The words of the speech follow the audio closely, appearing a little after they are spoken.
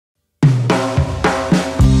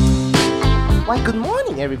Why, good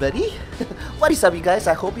morning everybody! What is up you guys?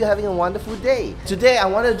 I hope you're having a wonderful day. Today I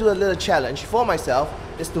want to do a little challenge for myself,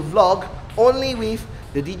 is to vlog only with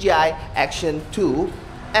the DJI Action 2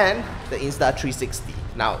 and the Insta360.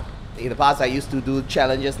 Now, in the past I used to do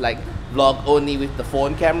challenges like vlog only with the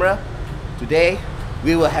phone camera. Today,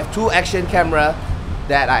 we will have two action camera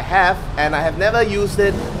that I have, and I have never used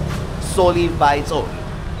it solely by its own.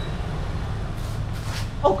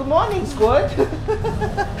 Oh, good morning, Squirt!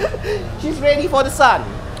 She's ready for the sun.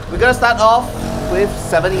 We're gonna start off with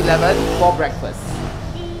 7-Eleven for breakfast.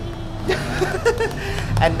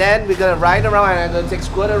 And then we're gonna ride around, and I'm gonna take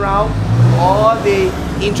Squirt around all the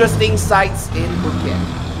interesting sites in Phuket.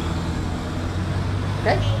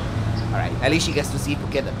 Okay? Alright, at least she gets to see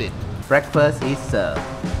Phuket a bit. Breakfast is served.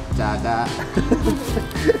 Jaga,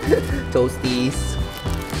 toasties,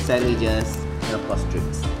 sandwiches, and of course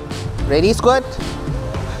drinks. Ready, Squirt?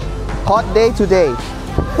 Hot day today.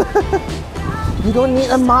 You don't need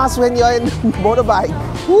a mask when you're in motorbike.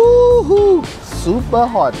 Woohoo! Super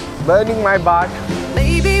hot, burning my butt.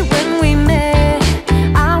 Maybe when we met,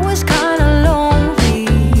 I was kinda lonely.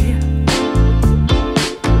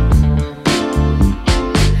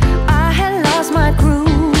 I had lost my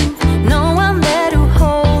groove, no one there to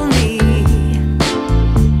hold me.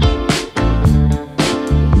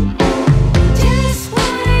 Just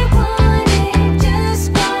what I wanted,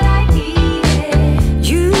 just what I needed.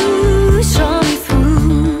 You saw me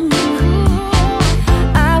through.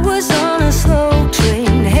 I was on a slow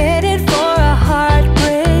train headed for a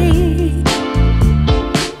heartbreak.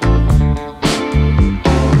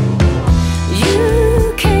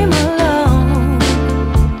 You came along,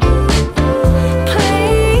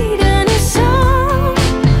 played a new song.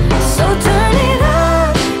 So turn it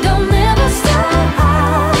up, don't ever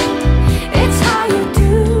stop. It's how you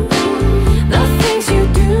do the things you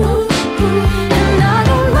do, and I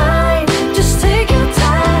don't mind. Just take your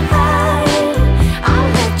time. I'll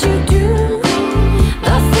let you do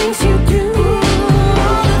the things you do,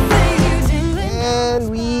 the things you do. And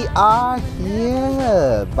we are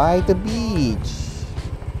here by the beach.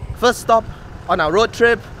 First stop on our road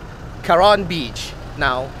trip, Caron Beach.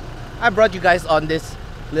 Now, I brought you guys on this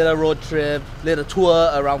little road trip, little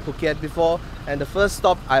tour around Phuket before, and the first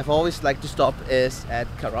stop I've always liked to stop is at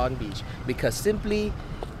Caron Beach because simply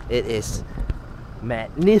it is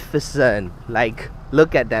magnificent. Like,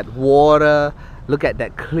 look at that water, look at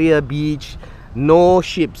that clear beach, no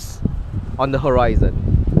ships on the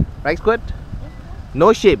horizon. Right, Squid?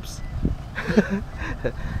 No ships.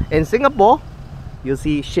 In Singapore, you'll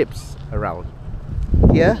see ships around.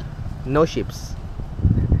 Here, no ships.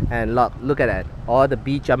 And look at that, all the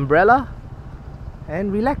beach umbrella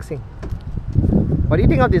and relaxing. What do you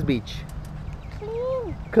think of this beach?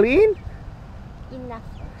 Clean. Clean? Enough.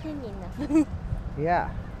 Clean enough. Yeah.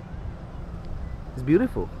 It's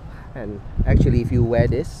beautiful. And actually, if you wear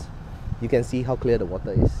this, you can see how clear the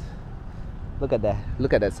water is. Look at that.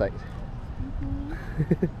 Look at that side.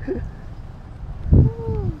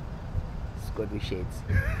 It's good with shades.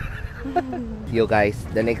 Yo guys,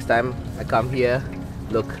 the next time I come here,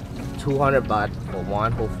 look, 200 baht for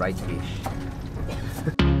one whole fried fish.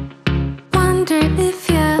 Wonder if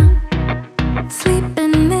you're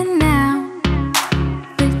sleeping in now.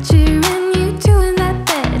 Picturing you doing that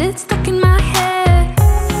bed, it's stuck in my head.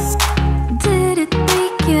 Did it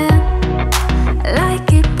break you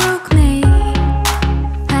like it broke me?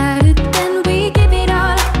 How did then we give it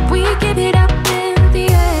all up? We give it up in the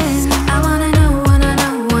end. I wanna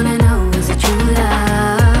know, is it true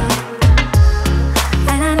love?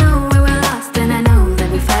 And I know we were lost, and I know that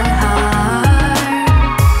we fell hard.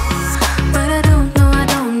 But I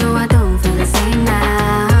don't feel the same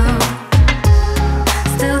now.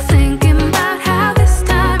 Still thinking about how this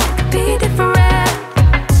time it could be different.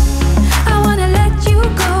 I wanna let you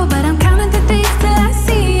go, but I'm counting the days till I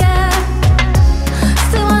see ya.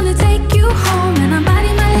 Still wanna take you home, and I'm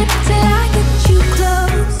biting my lip till I get you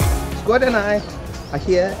close. Squad and I are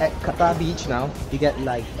here at Kata Beach now. You get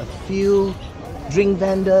like a few drink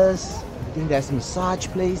vendors. I think there's a massage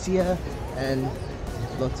place here and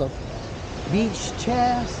lots of beach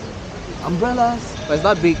chairs, umbrellas. But it's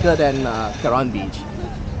not bigger than Caron Beach.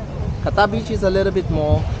 Kata Beach is a little bit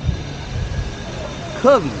more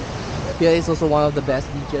curvy. Here is also one of the best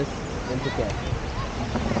beaches in Phuket.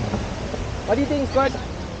 What do you think, Squad?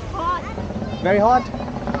 Hot. Very hot?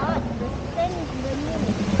 Hot. The sun is burning.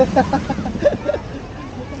 You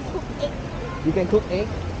can cook egg. You can cook egg?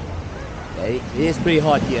 Yeah, it is pretty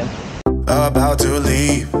hot here. About to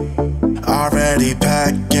leave, already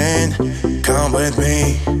packing. Come with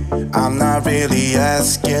me, I'm not really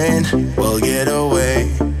asking. We'll get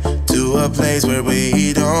away to a place where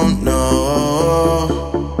we don't know.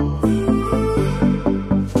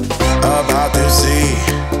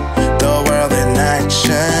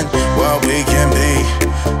 what we can be.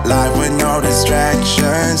 Life with no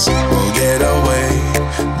distractions, we'll get away.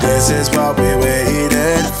 This is what we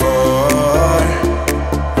waited for.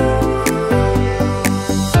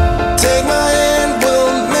 Take my hand,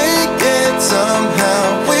 we'll make it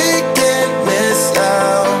somehow. We can't miss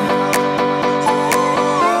out.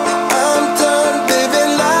 I'm done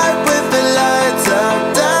living life with the lights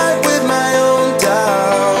out. Die with my own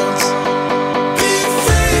doubts. Be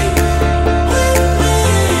free with me.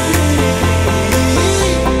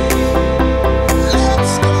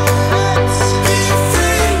 Let's go, let's be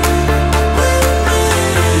free with me.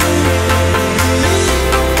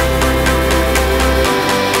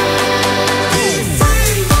 Be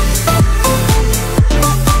free.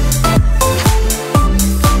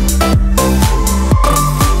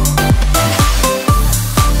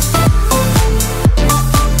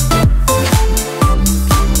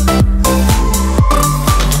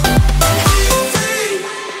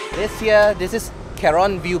 This year, this is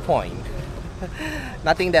Karon Viewpoint.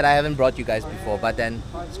 Nothing that I haven't brought you guys before, but then,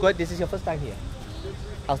 Squirt, this is your first time here.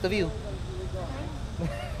 How's the view?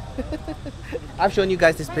 I've shown you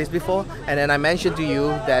guys this place before, and then I mentioned to you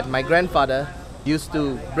that my grandfather used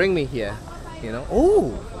to bring me here. You know?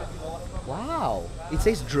 Oh! Wow! It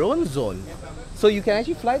says drone zone. So you can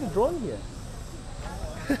actually fly the drone here.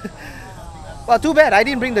 Well, too bad I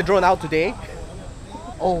didn't bring the drone out today.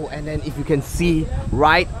 Oh, and then if you can see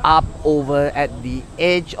right up over at the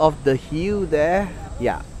edge of the hill there,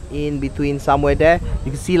 yeah, in between somewhere there,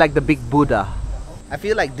 you can see like the big Buddha. I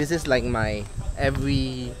feel like this is like my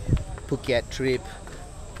every Phuket trip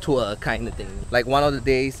tour kind of thing. Like one of the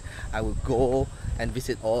days I will go and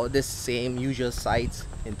visit all the same usual sites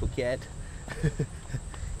in Phuket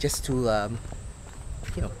just to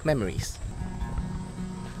you know, memories.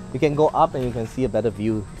 You can go up and you can see a better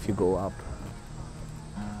view if you go up.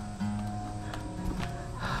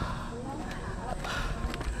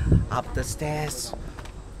 Up the stairs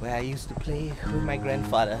where I used to play with my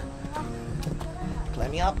grandfather.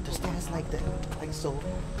 Climbing up the stairs like that, like so.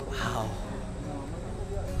 Wow.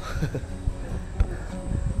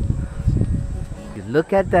 You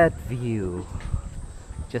look at that view.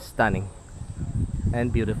 Just stunning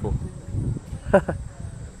and beautiful.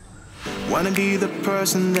 Wanna be the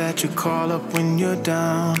person that you call up when you're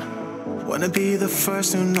down. Wanna be the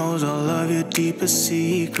first who knows all of your deepest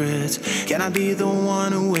secrets. Can I be the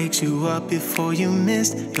one who wakes you up before you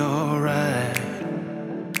miss your ride?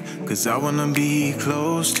 Cause I wanna be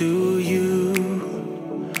close to you,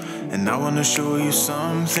 and I wanna show you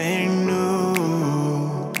something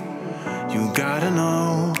new. You gotta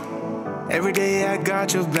know, every day I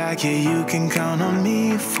got your back, yeah, you can count on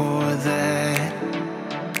me for that.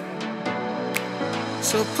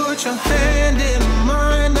 So put your hand in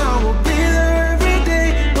mine, I will be there every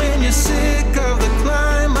day. When you're sick of the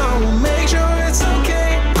climb, I will make sure it's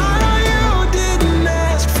okay. I know you didn't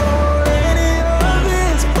ask for any of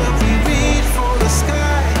this, but we reach for the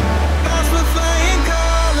sky. As we're flying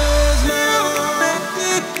colors now.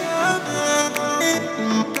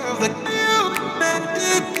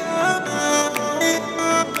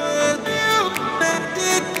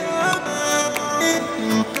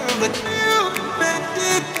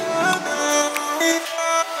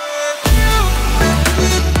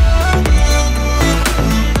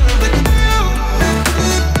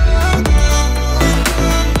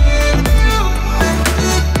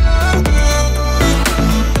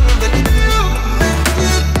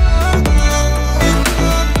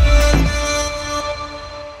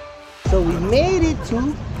 So we made it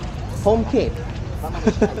to Phuket.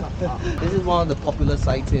 This is one of the popular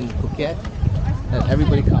sites in Phuket, and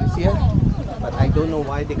everybody comes here. But I don't know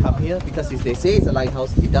why they come here, because if they say it's a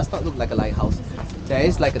lighthouse, it does not look like a lighthouse. There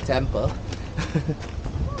is like a temple.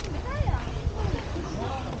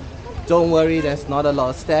 Don't worry, there's not a lot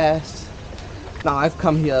of stairs. Now I've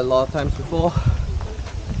come here a lot of times before,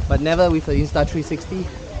 but never with the Insta360.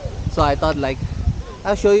 So I thought like,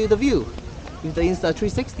 I'll show you the view with the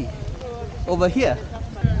Insta360. Over here,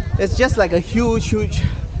 it's just like a huge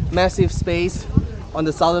massive space on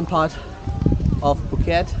the southern part of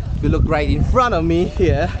Phuket. If you look right in front of me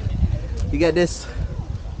here, you get this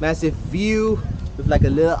massive view with like a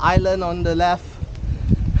little island on the left.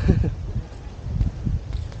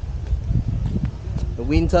 The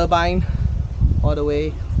wind turbine all the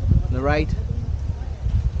way on the right,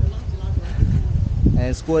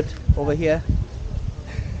 and Squid over here.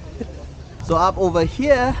 So up over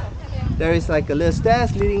here, there is like a little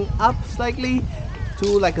stairs leading up slightly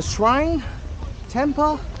to like a shrine,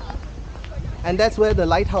 temple, and that's where the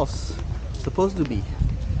lighthouse is supposed to be.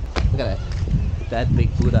 Look at that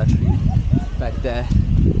big Buddha tree back there,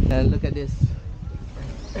 and look at this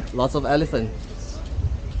Lots of elephants.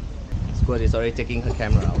 Squid is already taking her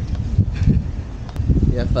camera out.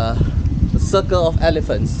 You have a circle of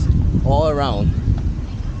elephants all around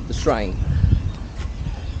the shrine.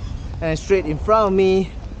 And straight in front of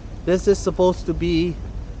me, this is supposed to be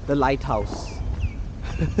the lighthouse.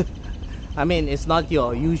 I mean, it's not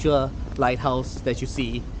your usual lighthouse that you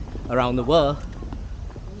see around the world.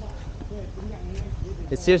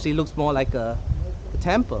 It seriously looks more like a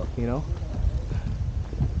temple, you know,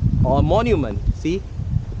 or a monument. See?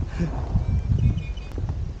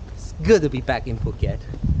 It's good to be back in Phuket.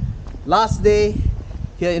 Last day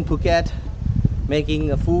here in Phuket,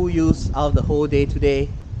 making a full use out of the whole day today.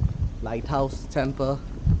 Lighthouse, temple,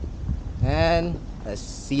 and let's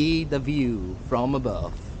see the view from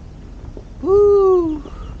above. Woo!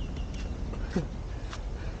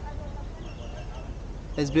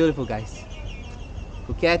 It's beautiful, guys.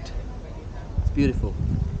 Phuket, it's beautiful.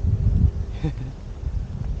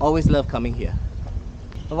 Always love coming here.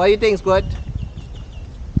 What do you think, Squid?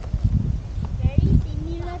 Very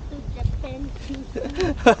similar to Japan.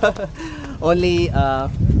 Only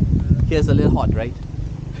here's a little hot, right?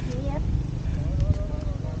 Yep.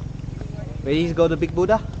 Ready to go to Big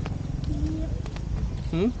Buddha? Yep.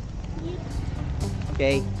 Hmm?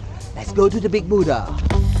 Okay, let's go to the Big Buddha.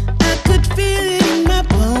 I could feel it in my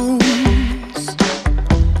bones.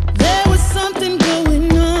 There was something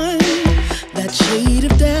going on. That shade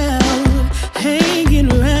of doubt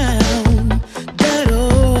hanging around that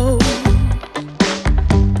old.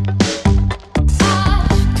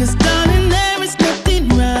 'Cause darling, there is nothing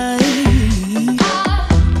right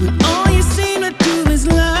when all you seem to do is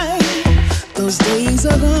lie. Those days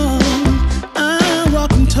are gone. I'm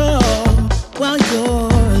walking tall while you're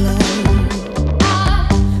alone.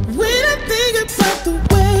 When I think about the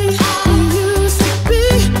way we used to be,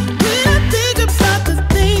 when I think about the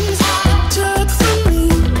things you took from me,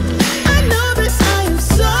 I know that I am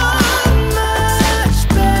so much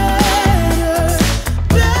better,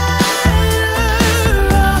 better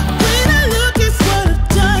off. When I look at what I've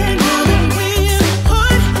done, now that we're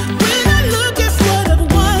apart, when I look at what I've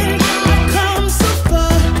won, I've come so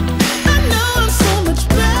far. I know I'm so much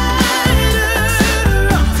better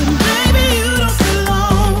off, and baby, you don't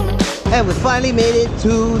belong. And we finally made it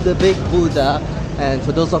to the Big Buddha. And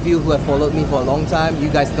for those of you who have followed me for a long time, you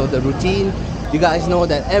guys know the routine. You guys know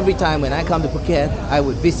that every time when I come to Phuket, I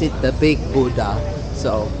would visit the Big Buddha.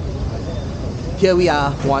 So here we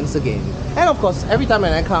are once again. And of course, every time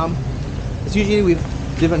when I come, it's usually with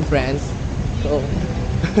different friends. So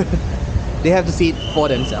they have to see it for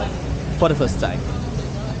themselves for the first time.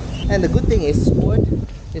 And the good thing is, Squid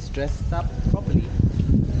is dressed up properly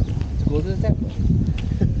to go to the temple.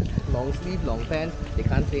 Long sleeve, long pants, they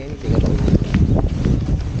can't say anything about it.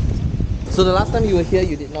 So the last time you were here,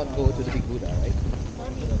 you did not go to the Big Buddha, right?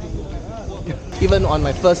 Even on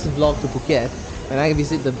my first vlog to Phuket, when I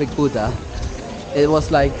visit the Big Buddha, it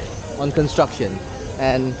was like on construction.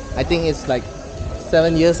 And I think it's like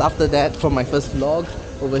 7 years after that from my first vlog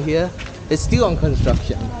over here, it's still on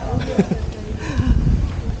construction.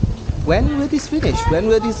 When will this finish? When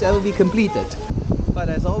will this ever be completed? But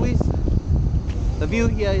as always, the view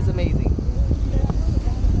here is amazing.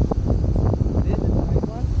 This is a nice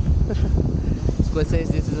one. Squid says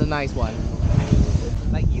this is a nice one.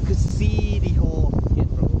 Like you could see the whole of Phuket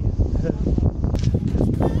from here.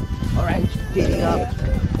 Alright, getting up,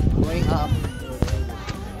 going up.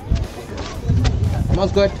 Come on,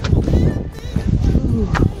 Squid. Ooh.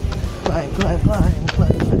 Climb, climb, climb,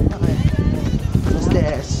 climb, climb, climb. The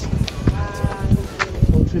stairs.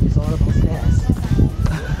 The whole trip is all about stairs.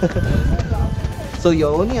 So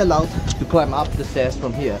you're only allowed to climb up the stairs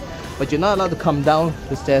from here, but you're not allowed to come down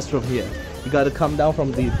the stairs from here. You gotta come down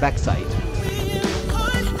from the back side.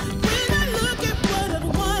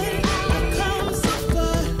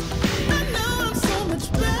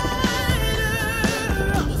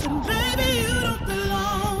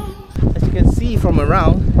 As you can see from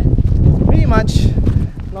around, pretty much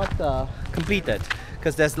not completed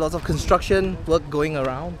because there's lots of construction work going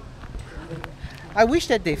around. I wish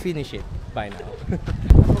that they finish it by now.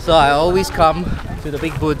 So I always come to the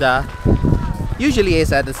Big Buddha. Usually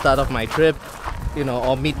it's at the start of my trip, you know,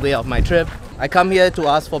 or midway of my trip. I come here to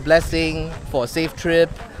ask for blessing, for a safe trip.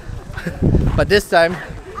 But this time,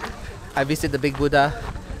 I visit the Big Buddha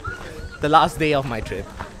the last day of my trip.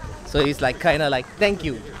 So it's like kind of like thank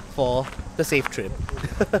you for the safe trip.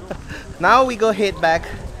 Now we go head back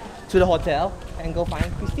to the hotel and go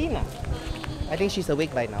find Christina. I think she's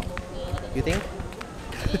awake by now. You think?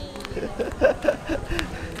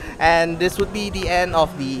 And this would be the end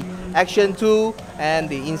of the Action 2 and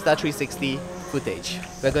the Insta360 footage.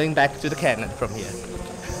 We're going back to the Canon from here.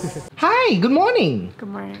 Hi, good morning. Good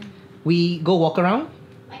morning. We go walk around?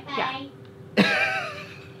 Yeah. Is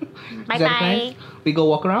that okay? We go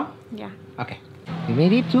walk around? Yeah. Okay. We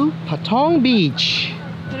made it to Patong Beach.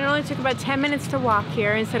 And it only took about 10 minutes to walk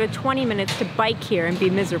here instead of 20 minutes to bike here and be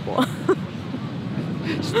miserable.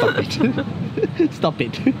 Stop it. Stop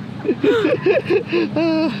it.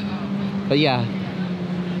 But yeah,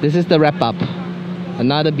 this is the wrap up.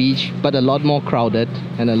 Another beach, but a lot more crowded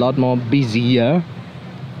and a lot more busier.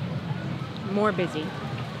 More busy.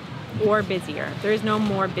 Or busier. There is no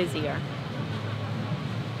more busier.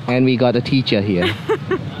 And we got a teacher here.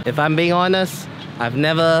 If I'm being honest, I've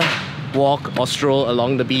never walked or strolled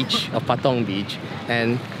along the beach of Patong Beach.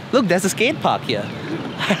 And look, there's a skate park here.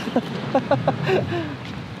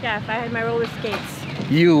 Yeah, if I had my roller skates.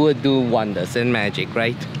 You would do wonders and magic,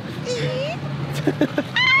 right?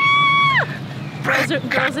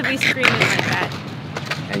 Girls would be screaming like that.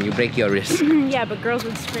 And you break your wrist. Yeah, but girls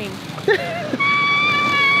would scream.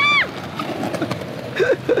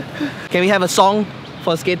 Can we have a song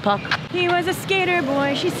for a skate park? He was a skater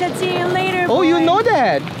boy. She said, see you later, Oh, boy. you know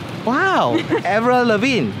that? Wow. Avril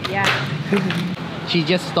Lavigne. Yeah. She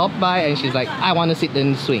just stopped by and she's like, I want to sit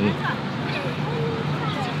and swing.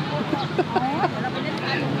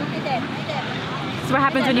 That's what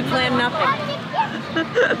happens when you plan nothing.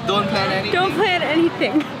 Don't plan anything. Don't plan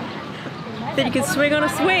anything. Then you can swing on a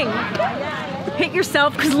swing. Hit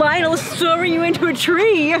yourself because Lionel is throwing you into a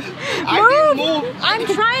tree. Move! I didn't move. I'm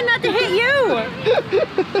trying not to hit you.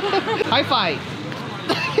 High five.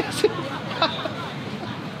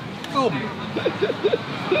 Boom.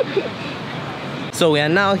 So we are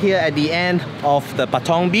now here at the end of the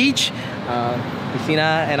Patong Beach.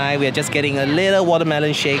 Christina and I, we are just getting a little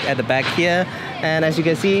watermelon shake at the back here. And as you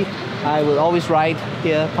can see, I will always ride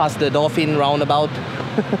here past the dolphin roundabout.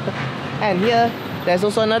 And here, there's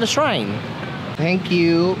also another shrine. Thank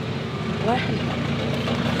you.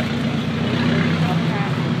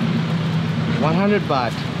 100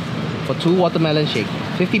 baht for 2 watermelon shake.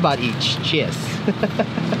 50 baht each. Cheers.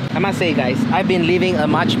 I must say guys, I've been living a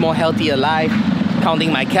much more healthier life,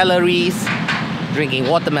 counting my calories, drinking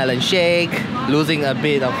watermelon shake, losing a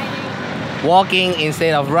bit of walking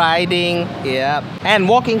instead of riding, yeah, and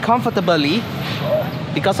walking comfortably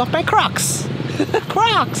because of my Crocs.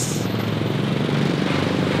 Crocs.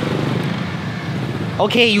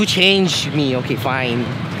 Okay, you changed me. Okay, fine.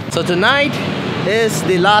 So tonight is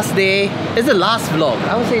the last day. It's the last vlog.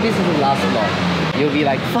 I would say this is the last vlog. You'll be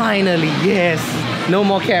like, finally, yes. No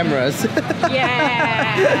more cameras.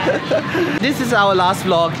 Yeah. This is our last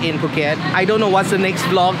vlog in Phuket. I don't know what's the next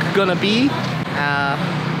vlog gonna be.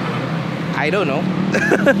 I don't know.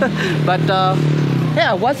 But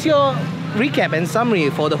yeah, what's your recap and summary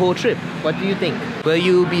for the whole trip? What do you think? Will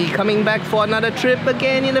you be coming back for another trip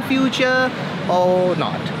again in the future or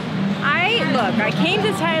not? Look, I came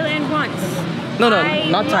to Thailand once. No, I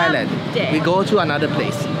not loved Thailand. it. We go to another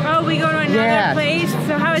place. Oh, we go to another Yeah. place?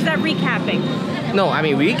 So how is that recapping? No, I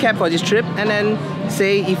mean recap for this trip and then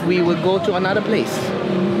say if we would go to another place.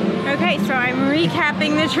 Okay, so I'm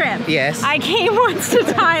recapping the trip. Yes. I came once to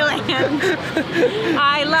Thailand.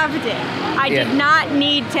 I loved it. I Yeah. did not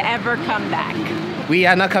need to ever come back. We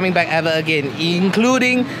are not coming back ever again,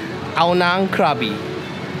 including Ao Nang Krabi.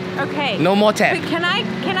 Okay. No more tap. Wait, can I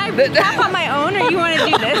recap on my own or you want to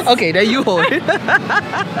do this? Okay, then you hold it.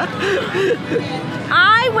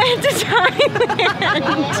 I went to Thailand.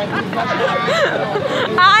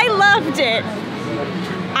 I loved it.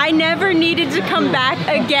 I never needed to come back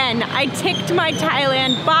again. I ticked my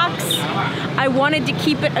Thailand box. I wanted to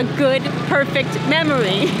keep it a good, perfect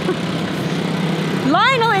memory.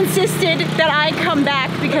 Lionel insisted that I come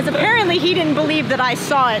back because apparently he didn't believe that I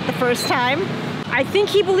saw it the first time. I think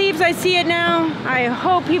he believes I see it now. I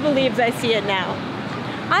hope he believes I see it now.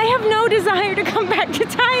 I have no desire to come back to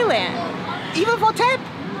Thailand. Even for tap?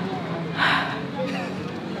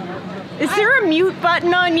 Is there a mute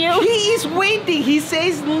button on you? He is waiting. He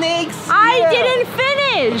says next year. I didn't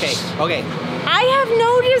finish. Okay. I have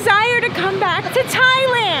no desire to come back to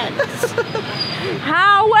Thailand.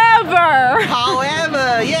 However,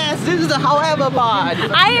 Yes, this is the however part.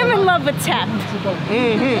 I am in love with Tep.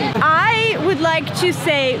 I would like to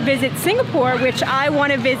say visit Singapore, which I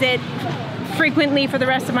want to visit frequently for the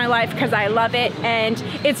rest of my life because I love it and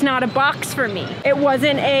it's not a box for me. It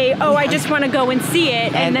wasn't a, oh, I just want to go and see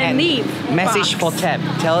it and then leave. Message box. for Tap.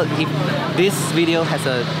 Tell if this video has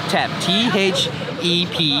a Tap.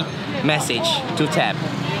 T-H-E-P message to Tap.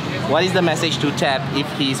 What is the message to Tap if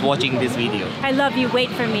he's watching this video? I love you, wait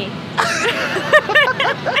for me.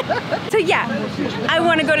 So yeah, I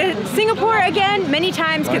want to go to Singapore again many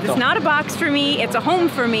times because it's not a box for me, it's a home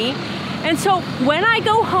for me. And so when I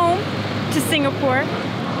go home to Singapore,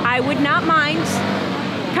 I would not mind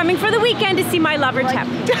coming for the weekend to see my lover Tep.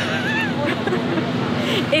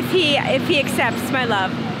 if he accepts my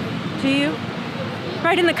love. Do you?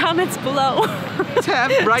 Write in the comments below.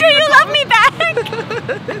 Tep, right. Do you love me back?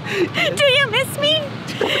 Do you miss me?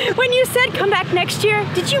 When you said come back next year,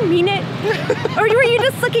 did you mean it? Or were you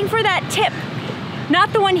just looking for that tip?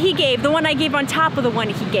 Not the one he gave, the one I gave on top of the one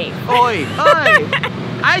he gave. Oi, oi!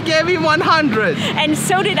 I gave him 100. And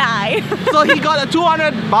so did I. So he got a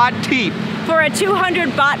 200 baht tip. For a 200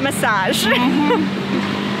 baht massage. He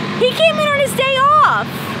came in on his day off.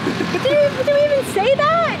 Did we even say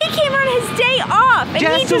that? He came on his day off. And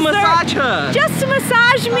Just to massage her. Just to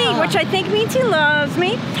massage me, which I think means he loves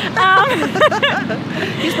me.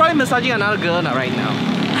 He's probably massaging another girl right now.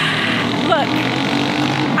 Look,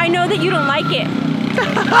 I know that you don't like it.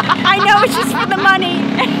 I know it's just for the money.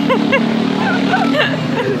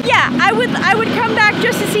 Yeah, I would come back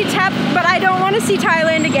just to see Tep, but I don't want to see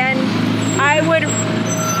Thailand again.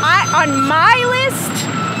 On my list,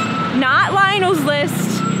 not Lionel's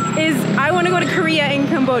list, is I want to go to Korea and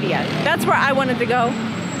Cambodia. That's where I wanted to go.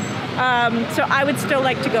 So I would still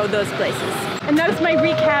like to go those places. And that is my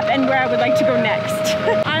recap and where I would like to go next.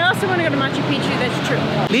 I also want to go to Machu Picchu, that's true.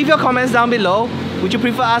 Leave your comments down below. Would you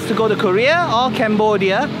prefer us to go to Korea or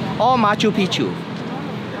Cambodia or Machu Picchu?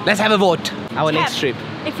 Let's have a vote. Our next trip.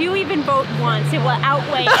 If you even vote once, it will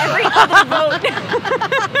outweigh every other vote.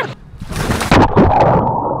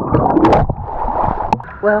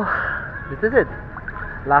 Well, this is it.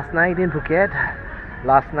 Last night in Phuket,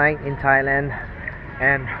 last night in Thailand,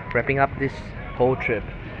 and wrapping up this whole trip.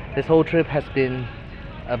 This whole trip has been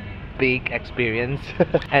a big experience.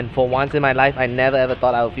 And for once in my life, I never ever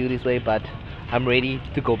thought I would feel this way, but I'm ready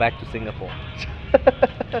to go back to Singapore.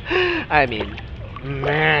 I mean,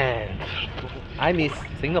 man, I miss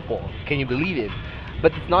Singapore. Can you believe it?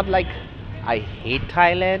 But it's not like I hate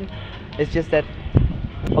Thailand. It's just that,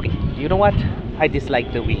 okay, you know what? I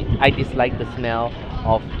dislike the weed. I dislike the smell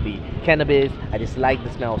of the cannabis. I dislike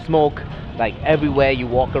the smell of smoke. Like everywhere you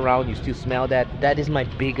walk around, you still smell that. That is my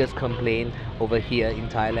biggest complaint over here in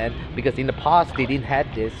Thailand. Because in the past, they didn't have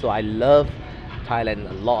this. So I love Thailand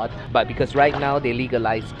a lot, but because right now they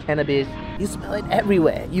legalized cannabis, you smell it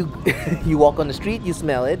everywhere. You walk on the street, you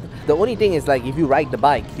smell it. The only thing is, like, if you ride the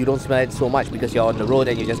bike, you don't smell it so much because you're on the road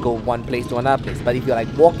and you just go one place to another place. But if you're like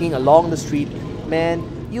walking along the street, man,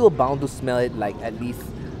 you are bound to smell it like at least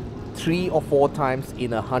 3 or 4 times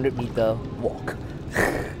in a 100-meter walk.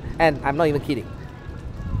 And I'm not even kidding.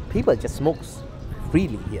 People just smoke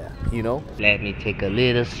freely here, you know. Let me take a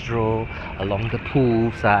little stroll along the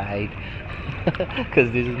pool side.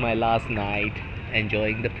 Because this is my last night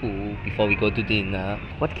enjoying the pool before we go to dinner.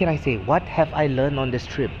 What can I say? What have I learned on this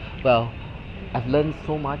trip? Well, I've learned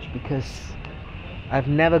so much because I've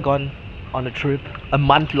never gone on a trip, a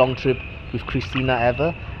month-long trip with Christina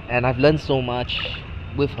ever, and I've learned so much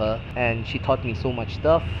with her, and she taught me so much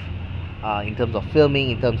stuff in terms of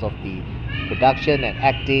filming, in terms of the production and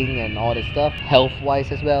acting and all this stuff,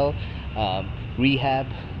 health-wise as well, rehab,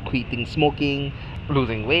 quitting smoking,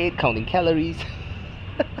 losing weight, counting calories.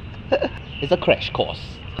 It's a crash course.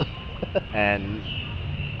 And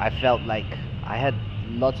I felt like I had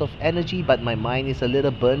lots of energy, but my mind is a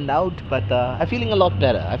little burned out. But I'm feeling a lot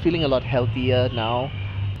better. I'm feeling a lot healthier now.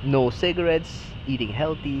 No cigarettes, eating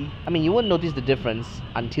healthy. I mean, you won't notice the difference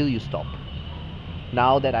until you stop.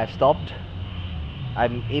 Now that I've stopped,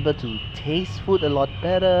 I'm able to taste food a lot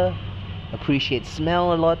better, appreciate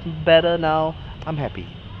smell a lot better now. I'm happy.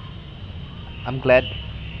 I'm glad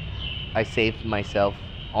I saved myself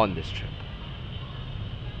on this trip.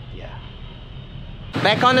 Yeah.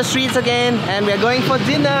 Back on the streets again, and we're going for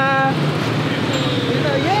dinner.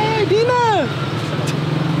 Yay, dinner!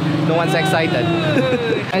 No one's excited.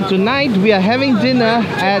 And tonight we are having dinner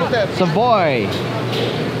at Savoey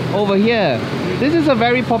over here. This is a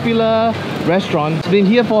very popular restaurant. It's been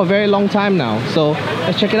here for a very long time now. So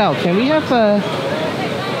let's check it out. Can we have a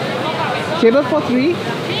table for 3?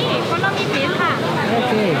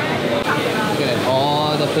 Okay. Look at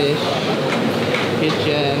all the fish,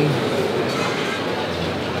 kitchen.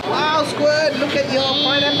 Wow, Squid! Look at your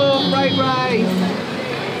pineapple fried rice.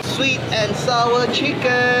 Sweet and sour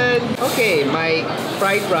chicken. Okay, my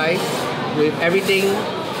fried rice with everything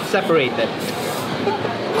separated.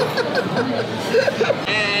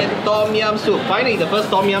 And tom yum soup. Finally, the first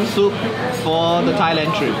tom yum soup for the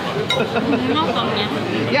Thailand trip. No tom yum.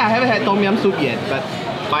 Yeah, I haven't had tom yum soup yet, but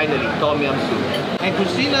finally, tom yum soup. And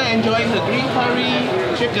Christina enjoying the green curry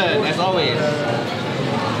chicken as always.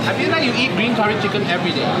 I feel like you eat green curry chicken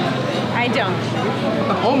every day. I don't.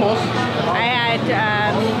 Almost. I had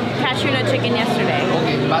cashew nut chicken yesterday.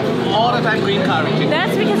 Okay, but all the time green curry chicken.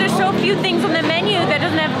 That's because there's so few things on the menu that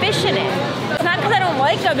doesn't have fish in it. It's not because I don't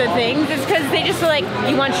like other things, it's because they just are like,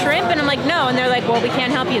 you want shrimp? And I'm like, no. And they're like, well, we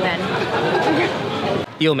can't help you then.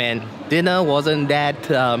 Yo man, dinner wasn't that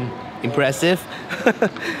impressive.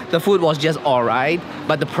 The food was just alright,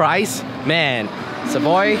 but the price, man,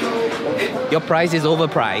 Savoey, your price is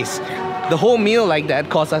overpriced. The whole meal like that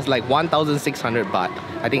cost us like 1,600 baht.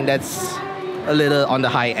 I think that's a little on the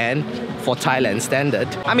high end for Thailand standard.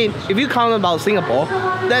 I mean, if you count about Singapore,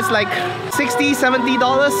 that's like $60,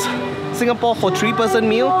 $70 Singapore for 3-person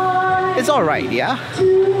meal. It's alright, yeah?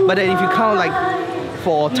 But then if you count like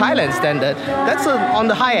for Thailand standard, that's on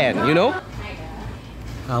the high end, you know?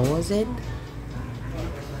 How was it?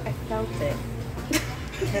 I felt it.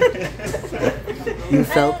 You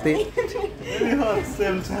felt it? Very hot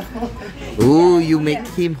same time. Ooh, you make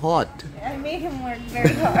him hot. I made him work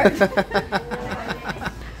very hard. He's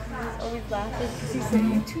always laughing because he said,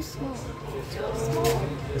 you're too small. Too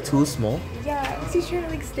small. Too small? Yeah, because he's trying to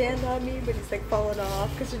like stand on me, but he's like falling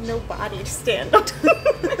off because there's no body to stand on.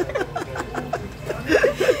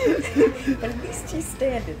 But at least he's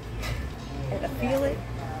standing. And I feel it.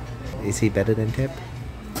 Is he better than Tep?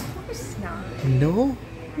 Of course not. No?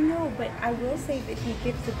 No, but I will say that he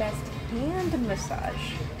gives the best hand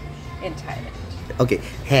massage in Thailand. Okay,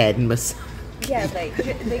 hand massage. Yeah, like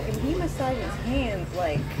he massages hands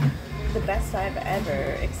like the best I've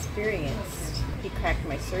ever experienced. He cracked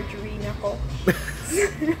my surgery knuckle,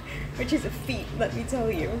 which is a feat, let me tell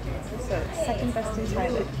you. So second best in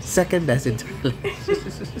Thailand. Second best in Thailand.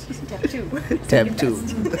 Step 2. Step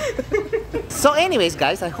 2. So anyways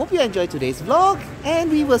guys, I hope you enjoyed today's vlog and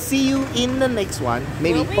we will see you in the next one.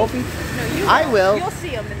 Maybe, Will we? hopefully. No, you I will. You'll see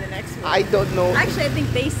them in the next one. I don't know. Actually, I think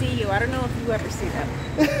they see you. I don't know if you ever see them.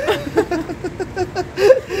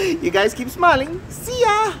 You guys keep smiling. See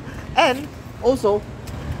ya! And also,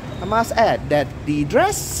 I must add that the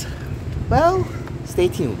dress, well, stay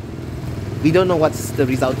tuned. We don't know what's the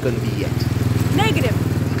result gonna be yet. Negative.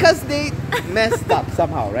 Because they messed up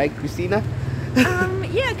somehow, right, Christina?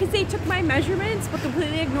 Yeah, because they took my measurements, but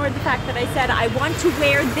completely ignored the fact that I said I want to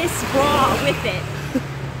wear this bra with it.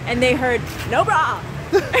 And they heard, no bra.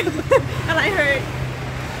 And I heard,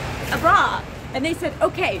 a bra. And they said,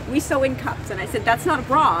 okay, we sew in cups. And I said, that's not a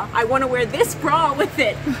bra. I want to wear this bra with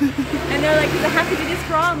it. And they're like, does it have to be this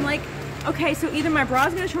bra? I'm like, okay, so either my bra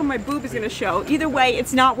is going to show or my boob is going to show. Either way,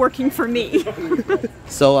 it's not working for me.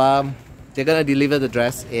 So, they're gonna deliver the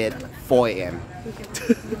dress at 4 a.m.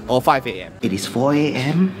 or 5 a.m. It is 4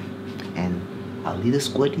 a.m. and our little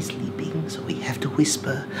squirt is sleeping, so we have to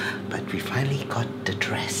whisper. But we finally got the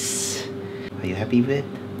dress. Are you happy with it?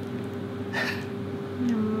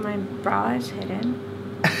 My bra is hidden.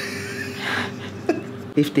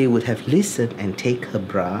 If they would have listened and take her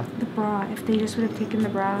bra, The bra, if they just would have taken the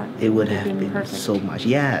bra, it would have been perfect. so much.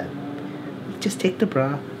 Yeah. Just take the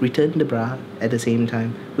bra, return the bra at the same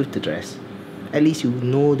time with the dress. At least you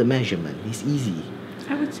know the measurement. It's easy.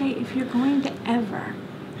 I would say if you're going to ever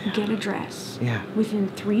get a dress Yeah. within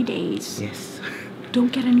 3 days, Yes.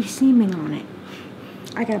 don't get any seaming on it.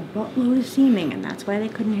 I got a buttload of seaming, and that's why they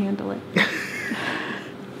couldn't handle it.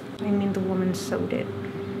 I mean, the woman sewed it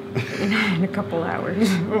in a couple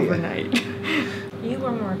hours overnight. You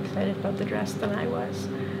were more excited about the dress than I was.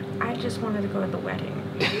 I just wanted to go to the wedding.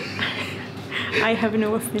 I have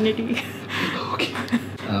no affinity. Okay.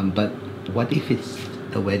 But what if it's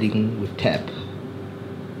the wedding with Tep?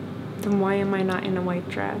 Then why am I not in a white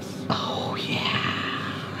dress? Oh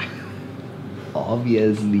yeah.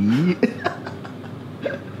 Obviously.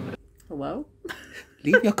 Hello?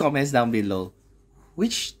 Leave your comments down below.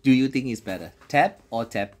 Which do you think is better? Tap or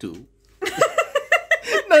Tap 2?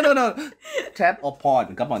 No. Tap or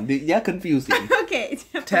porn? Come on, they're confusing. Okay.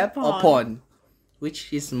 Tap or porn?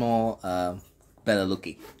 Which is more better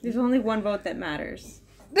looking? There's only one vote that matters.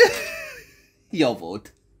 Your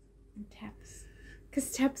vote. Tep's.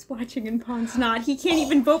 Because Tep's watching and Pawn's not. He can't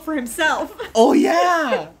even vote for himself. Oh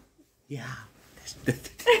yeah. Yeah.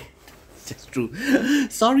 That's true.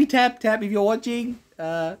 Sorry, Tap, if you're watching,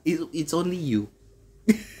 it's only you.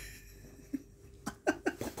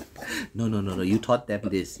 No. You taught them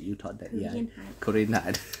this. You taught that. Korean Korean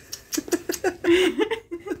heart.